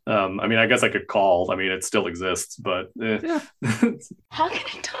 I mean, I guess I could call. I mean, it still exists, but Yeah. How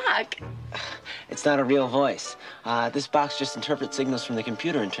can it talk? It's not a real voice. This box just interprets signals from the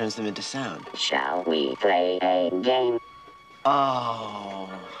computer and turns them into sound. Shall we play a game? Oh.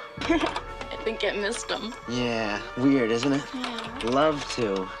 I think I missed them. Yeah, weird, isn't it? Yeah. Love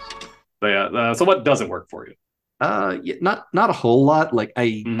to. But yeah. So what doesn't work for you? Yeah, not a whole lot. Like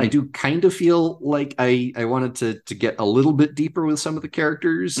I do kind of feel like I wanted to get a little bit deeper with some of the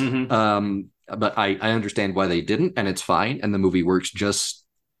characters. But I understand why they didn't, and it's fine, and the movie works just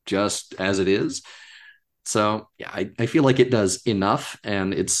as it is. So yeah, I feel like it does enough,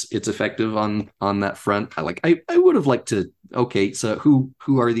 and it's effective on that front. I would have liked to. Okay, so who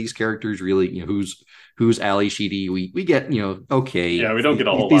are these characters really? Who's Ali Sheedy? We get okay. Yeah, we don't get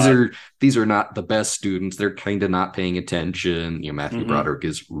a whole lot. These are not the best students. They're kind of not paying attention. Matthew Broderick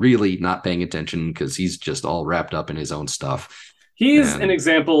is really not paying attention because he's just all wrapped up in his own stuff. He's an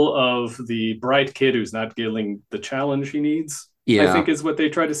example of the bright kid who's not getting the challenge he needs. Yeah, I think is what they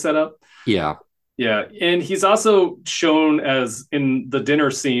try to set up. Yeah. Yeah, and he's also shown as in the dinner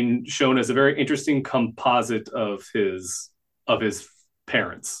scene, shown as a very interesting composite of his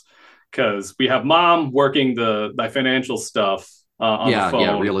parents, because we have mom working the financial stuff on the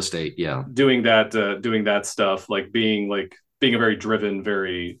phone, real estate, doing that stuff, like being a very driven,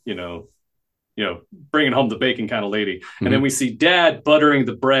 very bringing home the bacon kind of lady, and then we see dad buttering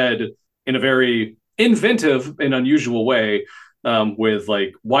the bread in a very inventive and unusual way. With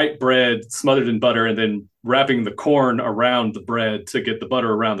like white bread smothered in butter and then wrapping the corn around the bread to get the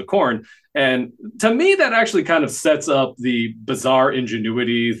butter around the corn. And to me, that actually kind of sets up the bizarre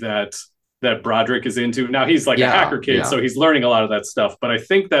ingenuity that Broderick is into. Now he's like a hacker kid, so he's learning a lot of that stuff. But I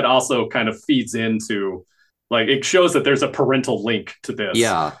think that also kind of feeds into, like, it shows that there's a parental link to this.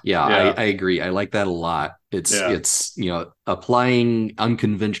 Yeah. I agree. I like that a lot. It's applying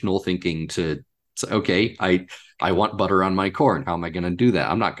unconventional thinking to okay, I want butter on my corn. How am I going to do that?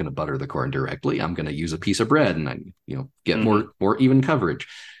 I'm not going to butter the corn directly. I'm going to use a piece of bread and I, get more even coverage.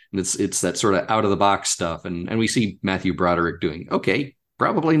 And it's that sort of out of the box stuff. And we see Matthew Broderick doing, okay,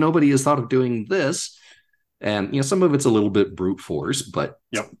 probably nobody has thought of doing this. And, some of it's a little bit brute force, but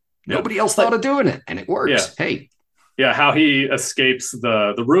nobody else thought of doing it. And it works. Yeah. Hey. Yeah, how he escapes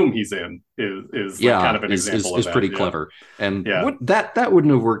the room he's in is kind of an example is of that. Pretty clever. And that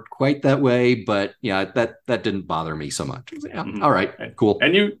wouldn't have worked quite that way, but that didn't bother me so much. All right, cool.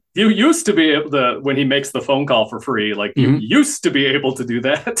 And you used to be able to, when he makes the phone call for free, like you used to be able to do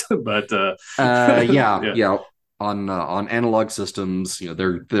that, but on analog systems,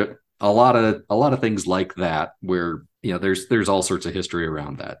 there a lot of things like that where there's all sorts of history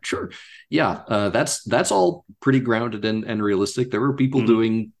around that. Sure. Yeah. That's all pretty grounded and realistic. There were people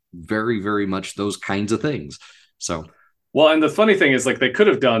doing very, very much those kinds of things. So, well, and the funny thing is, like, they could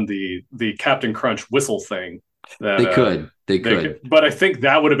have done the Captain Crunch whistle thing. They could, but I think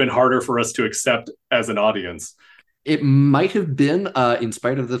that would have been harder for us to accept as an audience. It might have been, in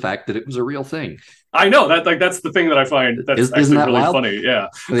spite of the fact that it was a real thing. I know that's the thing that I find that's actually really wild? Funny. Yeah,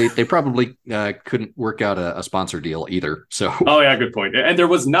 they probably couldn't work out a sponsor deal either. So, oh yeah, good point. And there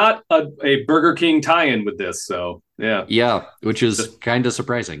was not a Burger King tie-in with this. So yeah, which is kind of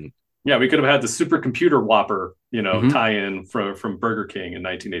surprising. Yeah, we could have had the supercomputer Whopper, tie-in from Burger King in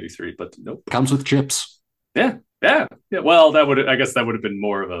 1983, but nope. Comes with chips. Yeah. Well, I guess that would have been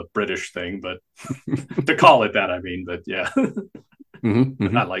more of a British thing, but to call it that, I mean, but yeah,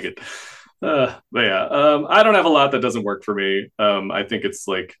 I like it. But yeah, I don't have a lot that doesn't work for me. I think it's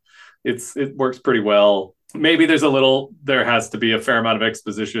like it works pretty well. Maybe there has to be a fair amount of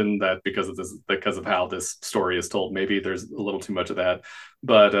exposition that because of how this story is told. Maybe there's a little too much of that,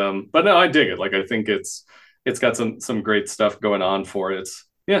 but no, I dig it. Like, I think it's got some great stuff going on for it.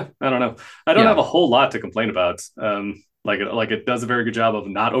 Yeah, I don't know. I don't have a whole lot to complain about. Like it does a very good job of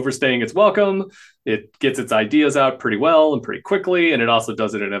not overstaying its welcome. It gets its ideas out pretty well and pretty quickly, and it also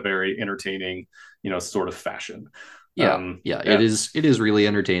does it in a very entertaining, sort of fashion. It is really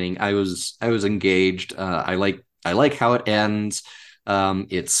entertaining. I was engaged. I like how it ends.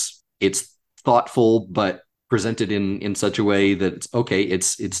 It's thoughtful, but presented in such a way that it's okay.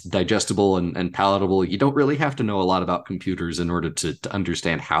 It's digestible and palatable. You don't really have to know a lot about computers in order to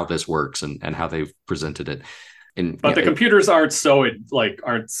understand how this works and how they've presented it. But the computers aren't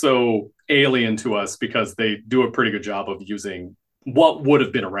so alien to us because they do a pretty good job of using what would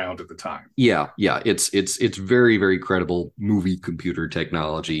have been around at the time. Yeah. It's very, very credible movie computer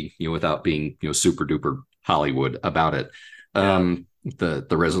technology, without being super duper Hollywood about it.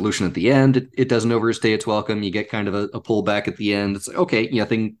 The resolution at the end, it doesn't overstay its welcome. You get kind of a pullback at the end. It's like, okay,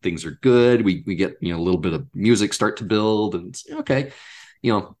 things are good. We get a little bit of music start to build, and it's, okay,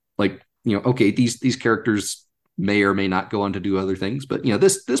 okay, these characters may or may not go on to do other things, but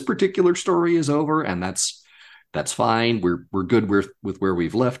this particular story is over, and that's fine. We're good with where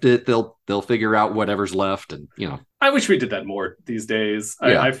we've left it. They'll figure out whatever's left, and I wish we did that more these days.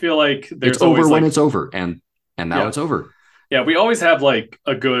 I feel like there's it's over when like, it's over, and now it's over. Yeah, we always have like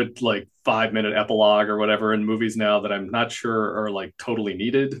a good like 5-minute epilogue or whatever in movies now that I'm not sure are like totally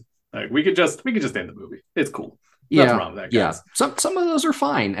needed. Like we could just end the movie. It's cool. Nothing wrong with that, guys. Some of those are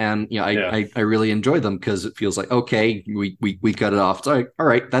fine, and I really enjoy them because it feels like, okay, we cut it off. It's like, all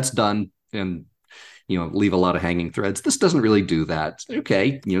right, that's done, and leave a lot of hanging threads. This doesn't really do that.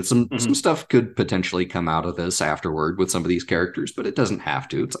 Okay, some stuff could potentially come out of this afterward with some of these characters, but it doesn't have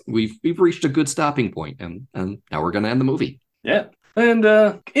to. It's like we've reached a good stopping point, and now we're going to end the movie. Yeah, and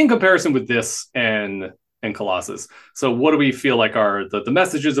in comparison with this and Colossus, so what do we feel like are the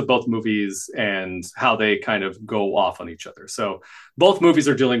messages of both movies and how they kind of go off on each other? So both movies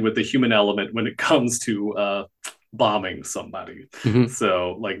are dealing with the human element when it comes to bombing somebody.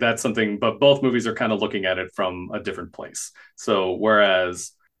 So like that's something, but both movies are kind of looking at it from a different place. So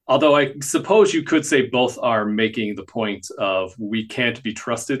whereas, although I suppose you could say both are making the point of we can't be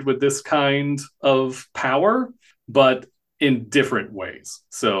trusted with this kind of power, but in different ways.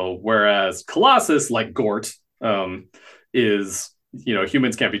 So whereas Colossus, like Gort, is,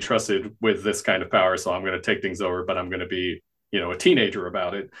 humans can't be trusted with this kind of power, so I'm going to take things over, but I'm going to be, a teenager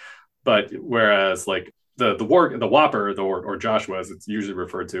about it. But whereas like the Whopper, or Joshua as it's usually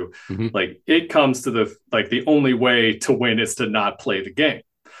referred to, like it comes to the only way to win is to not play the game.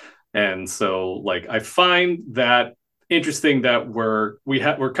 And so like I find that interesting that we're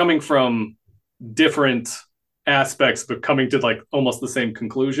coming from different aspects but coming to like almost the same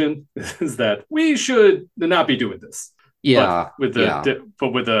conclusion, is that we should not be doing this. But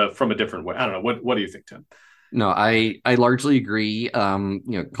from a different way. I don't know, what do you think, Tim? No, I largely agree.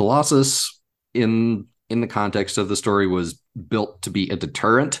 Colossus in the context of the story was built to be a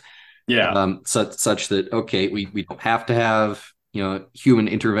deterrent. Such that, okay, we don't have to have human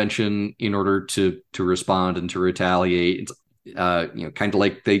intervention in order to respond and to retaliate. It's, kind of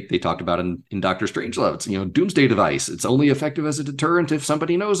like they talked about in Doctor Strangelove. It's doomsday device. It's only effective as a deterrent if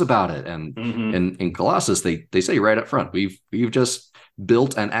somebody knows about it. And in Colossus, they say right up front, we've just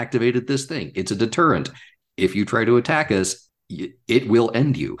built and activated this thing. It's a deterrent. If you try to attack us, it will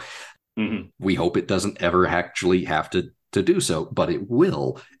end you. We hope it doesn't ever actually have to do so, but it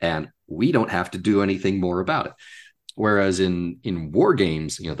will, and we don't have to do anything more about it. Whereas in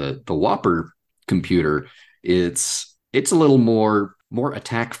WarGames, the Whopper computer, it's a little more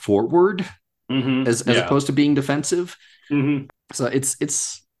attack forward as opposed to being defensive. So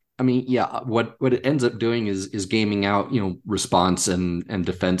it's what it ends up doing is gaming out response and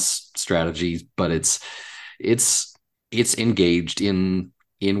defense strategies, but it's engaged in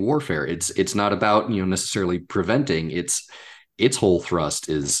warfare. It's not about necessarily preventing. Its whole thrust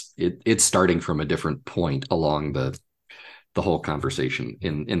is it's starting from a different point along the whole conversation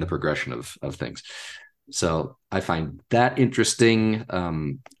in the progression of things. So I find that interesting.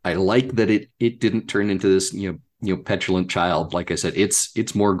 I like that it didn't turn into this petulant child. Like I said,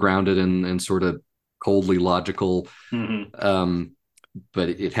 it's more grounded and sort of coldly logical. But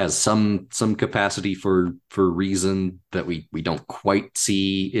it has some capacity for reason that we don't quite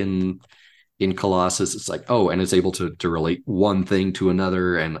see in Colossus. It's like, oh, and it's able to relate one thing to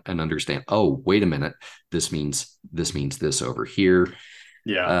another and understand, oh, wait a minute, this means this over here.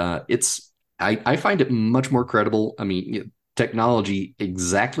 I find it much more credible. I mean, technology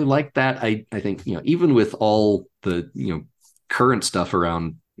exactly like that. I think even with all the current stuff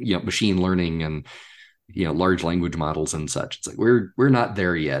around machine learning and large language models and such, it's like we're not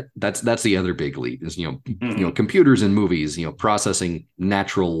there yet. That's the other big leap is computers in movies processing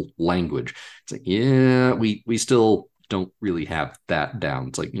natural language. It's like we still don't really have that down.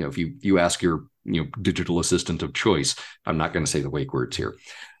 It's like if you ask your digital assistant of choice, I'm not going to say the wake words here.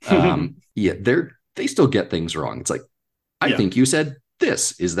 They still get things wrong. It's like, I think you said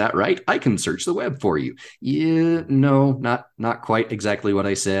this. Is that right? I can search the web for you. No, not quite exactly what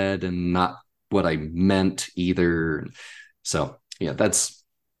I said, and not what I meant either. So that's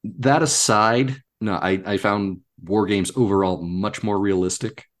that aside. No, I found WarGames overall much more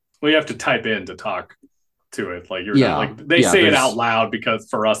realistic. Well, you have to type in to talk to it. Like they say it out loud because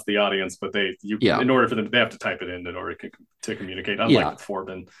for us, the audience, but in order for them, they have to type it in order to communicate. Unlike with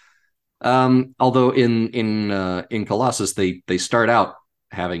Forbin. Although in Colossus, they start out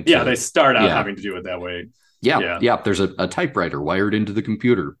having to. Yeah, they start out having to do it that way. Yeah. There's a typewriter wired into the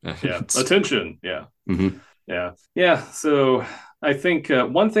computer. Yeah, attention. Yeah. Mm-hmm. Yeah. So I think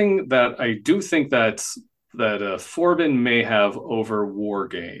one thing that I do think that Forbin may have over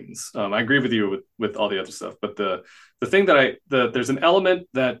WarGames. I agree with you with all the other stuff, but the thing that there's an element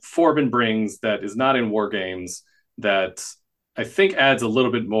that Forbin brings that is not in WarGames that I think adds a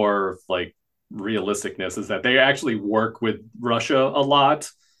little bit more like realisticness, is that they actually work with Russia a lot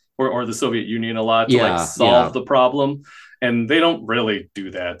or the Soviet Union a lot to like solve the problem. And they don't really do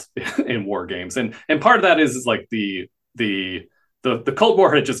that in WarGames. And part of that is like the Cold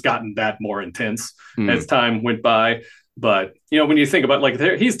War had just gotten that more intense as time went by. But when you think about like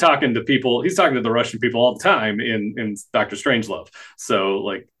he's talking to the Russian people all the time in Doctor Strangelove. So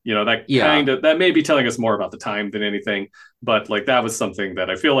like that may be telling us more about the time than anything. But like that was something that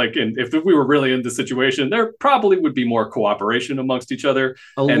I feel like if we were really in this situation, there probably would be more cooperation amongst each other.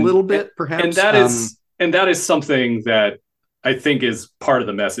 A little bit, perhaps. And that is something that I think is part of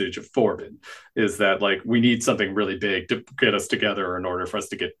the message of Forbin, is that like we need something really big to get us together in order for us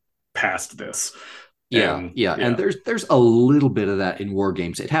to get past this. And there's a little bit of that in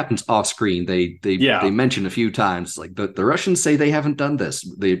WarGames. It happens off screen. They mention a few times like the Russians say they haven't done this.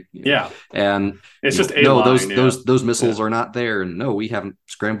 And it's just those missiles are not there, and no, we haven't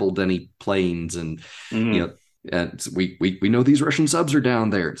scrambled any planes, and and we know these Russian subs are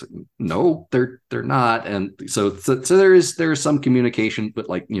down there. It's like, no, they're not. And so there is some communication, but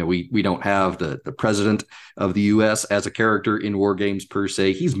like we don't have the president of the U.S. as a character in WarGames per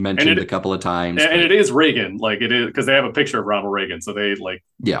se. He's mentioned a couple of times, and it is Reagan, like it is, because they have a picture of Ronald Reagan, so they like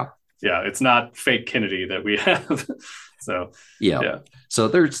it's not fake Kennedy that we have. So so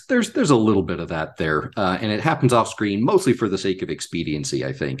there's a little bit of that there, and it happens off screen mostly for the sake of expediency.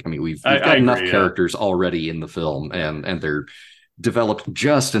 I think. I mean, we've got enough characters already in the film, and they're developed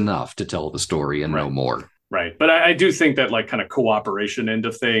just enough to tell the story and no more. Right, but I do think that like kind of cooperation end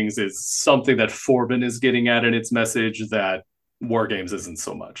of things is something that Forbin is getting at in its message that WarGames isn't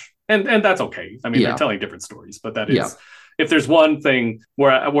so much, and that's okay. I mean, they're telling different stories, but that is if there's one thing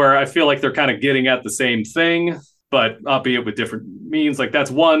where I feel like they're kind of getting at the same thing, but albeit with different means. Like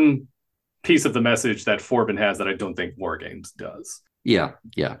that's one piece of the message that Forbin has that I don't think WarGames does. Yeah,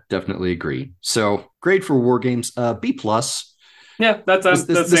 definitely agree. So grade for WarGames, B+. Yeah, that's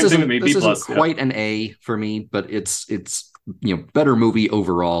the same thing with me. B+. This isn't quite an A for me, but it's better movie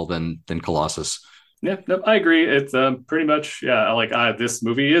overall than Colossus. Yeah, no, I agree. It's pretty much this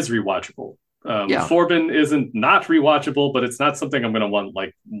movie is rewatchable. Forbin isn't not rewatchable, but it's not something I'm going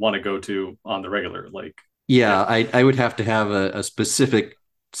to want to go to on the regular. I would have to have a specific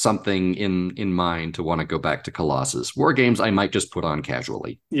something in mind to want to go back to Colossus. WarGames I might just put on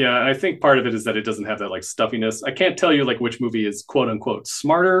casually. Yeah, I think part of it is that it doesn't have that like stuffiness. I can't tell you like which movie is quote unquote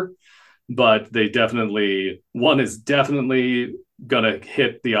smarter, but one is definitely gonna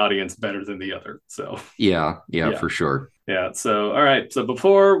hit the audience better than the other. So yeah, for sure. Yeah. So all right. So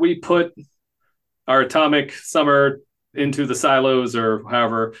before we put our atomic summer into the silos or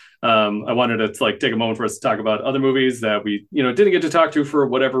however, I wanted to like take a moment for us to talk about other movies that we didn't get to talk to for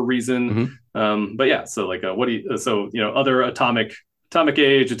whatever reason. But yeah, so like other atomic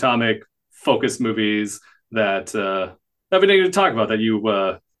age, atomic focus movies that we didn't get to talk about that you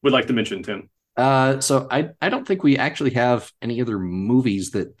would like to mention, Tim. So I don't think we actually have any other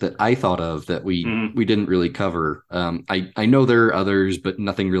movies that I thought of that we didn't really cover. I know there are others, but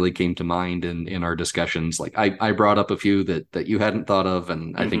nothing really came to mind in our discussions. Like I brought up a few that you hadn't thought of,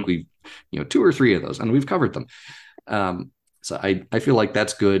 and I think we've 2 or 3 of those, and we've covered them. So I feel like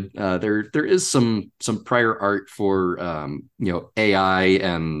that's good. There is some prior art for AI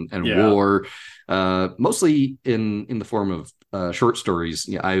and war, mostly in the form of short stories.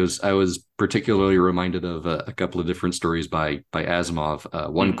 I was particularly reminded of a couple of different stories by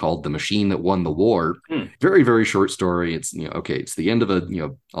Asimov. One called "The Machine That Won the War." Very, very short story. It's it's the end of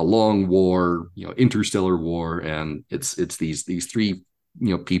a long war, interstellar war, and it's these 3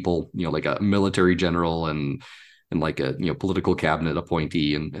 people, like a military general and like a political cabinet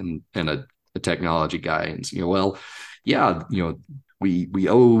appointee and a technology guy, and we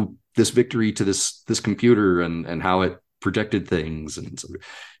owe this victory to this computer and how it projected things, and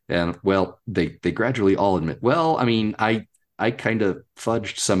they gradually all admit, well, I mean, I kind of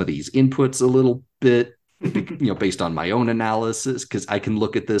fudged some of these inputs a little bit, based on my own analysis, because I can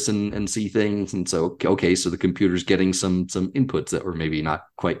look at this and see things, and so so the computer's getting some inputs that were maybe not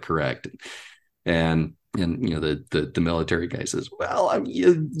quite correct, and the military guy says, well,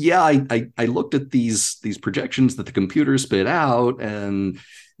 I looked at these projections that the computer spit out, and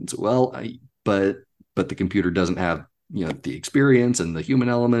so, but the computer doesn't have the experience and the human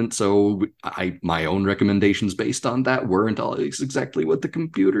element. So my own recommendations based on that weren't always exactly what the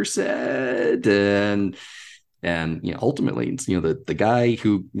computer said, and ultimately it's the guy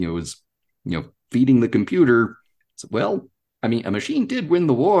who was feeding the computer. Well, I mean, a machine did win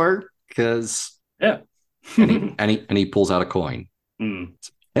the war because and he pulls out a coin.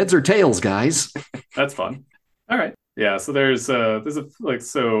 Heads or tails, guys. That's fun. All right. Yeah, so there's a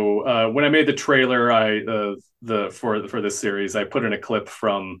when I made the trailer, for this series, I put in a clip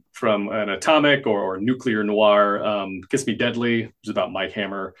from an atomic or nuclear noir, Kiss Me Deadly, which is about Mike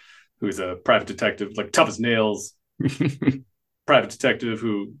Hammer, who's a private detective, like tough as nails, private detective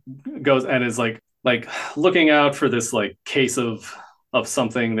who goes and is like looking out for this like case of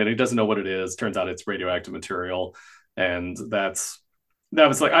something that he doesn't know what it is. Turns out it's radioactive material, and that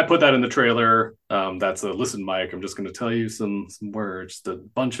was like, I put that in the trailer. That's a listen, Mike, I'm just going to tell you some words, a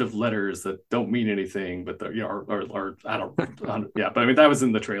bunch of letters that don't mean anything, but they're, or I don't, yeah, but I mean, that was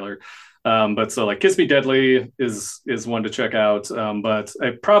in the trailer. But so like Kiss Me Deadly is one to check out. But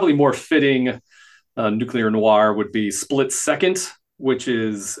a probably more fitting nuclear noir would be Split Second, which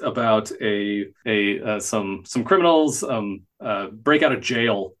is about some criminals break out of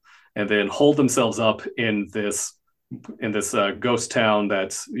jail and then hold themselves up in this ghost town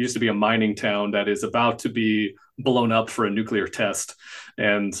that used to be a mining town that is about to be blown up for a nuclear test,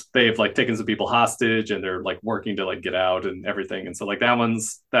 and they've like taken some people hostage and they're like working to like get out and everything. And so like that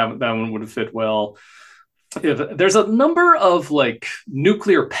one would fit well. There's a number of like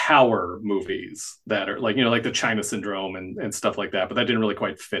nuclear power movies that are like like the China Syndrome and stuff like that, but that didn't really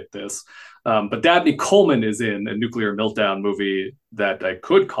quite fit this. But Dabney Coleman is in a nuclear meltdown movie that I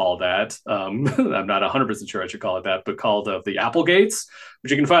could call that. I'm not 100% sure I should call it that, but called The Applegates,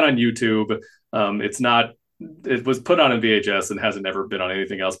 which you can find on YouTube. It was put on in VHS and hasn't ever been on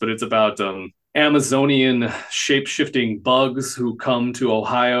anything else, but it's about Amazonian shape-shifting bugs who come to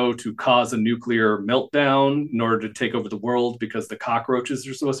Ohio to cause a nuclear meltdown in order to take over the world because the cockroaches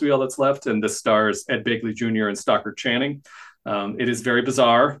are supposed to be all that's left. And this stars Ed Begley Jr. and Stockard Channing. It is very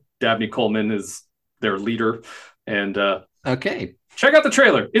bizarre. Dabney Coleman is their leader. And okay, check out the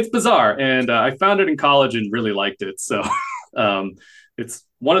trailer. It's bizarre. And I found it in college and really liked it. So it's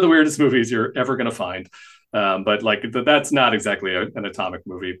one of the weirdest movies you're ever going to find. But like that's not exactly an atomic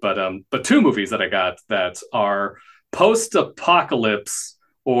movie, but two movies that I got that are post-apocalypse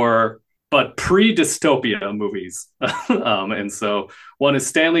but pre-dystopia movies. And so one is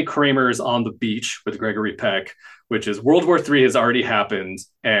Stanley Kramer's On the Beach with Gregory Peck, which is World War III has already happened,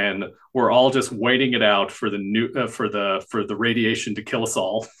 and we're all just waiting it out for the radiation to kill us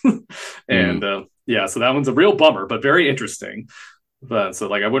all. And so that one's a real bummer, but very interesting. But so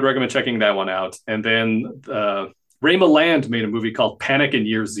like I would recommend checking that one out. And then Ray Milland made a movie called Panic in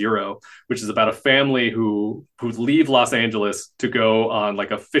Year Zero, which is about a family who leave Los Angeles to go on like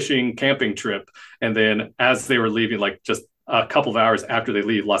a fishing camping trip. And then as they were leaving, like just a couple of hours after they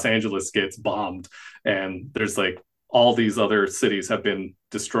leave, Los Angeles gets bombed. And there's like all these other cities have been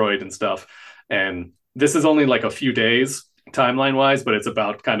destroyed and stuff. And this is only like a few days timeline wise, but it's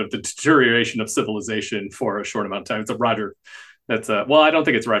about kind of the deterioration of civilization for a short amount of time. It's I don't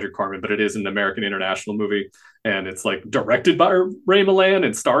think it's Roger Corman, but it is an American international movie, and it's like directed by Ray Milland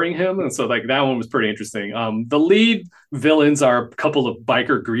and starring him. And so like that one was pretty interesting. The lead villains are a couple of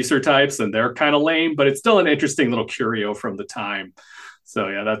biker greaser types, and they're kind of lame, but it's still an interesting little curio from the time. So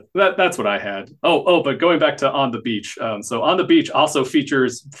yeah, that's what I had. But going back to On the Beach. So On the Beach also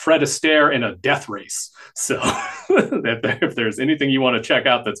features Fred Astaire in a death race. So if there's anything you want to check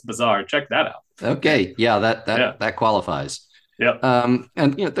out that's bizarre, check that out. Okay, yeah, that qualifies. Yep. And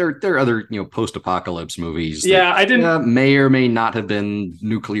there are other post-apocalypse movies. Yeah, I didn't may or may not have been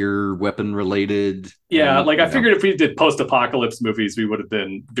nuclear weapon related. Yeah, I figured if we did post-apocalypse movies, we would have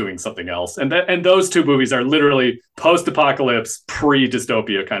been doing something else. And those two movies are literally post-apocalypse,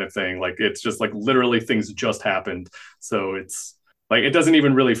 pre-dystopia kind of thing. Like it's just like literally things just happened. So it's like it doesn't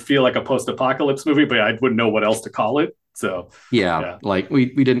even really feel like a post-apocalypse movie, but I wouldn't know what else to call it. So yeah. Like we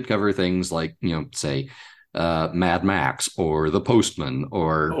didn't cover things like say Mad Max or The Postman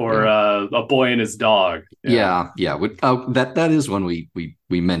or A Boy and His Dog. Yeah. That is one we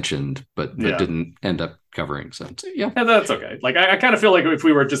mentioned, but didn't end up covering. So yeah, and that's okay. Like I kind of feel like if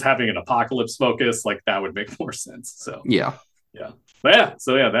we were just having an apocalypse focus, like that would make more sense. So yeah.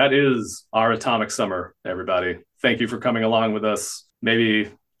 So that is our atomic summer, everybody. Thank you for coming along with us. Maybe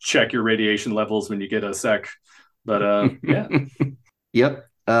check your radiation levels when you get a sec. But Yep.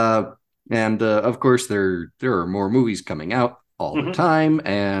 And of course, there are more movies coming out all the time,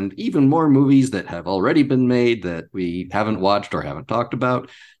 and even more movies that have already been made that we haven't watched or haven't talked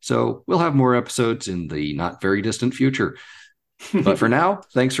about. So we'll have more episodes in the not very distant future. But for now,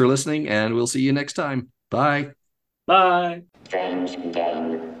 thanks for listening, and we'll see you next time. Bye. Bye. Strange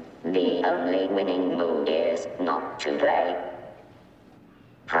game. The only winning move is not to play.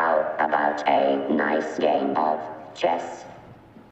 How about a nice game of chess?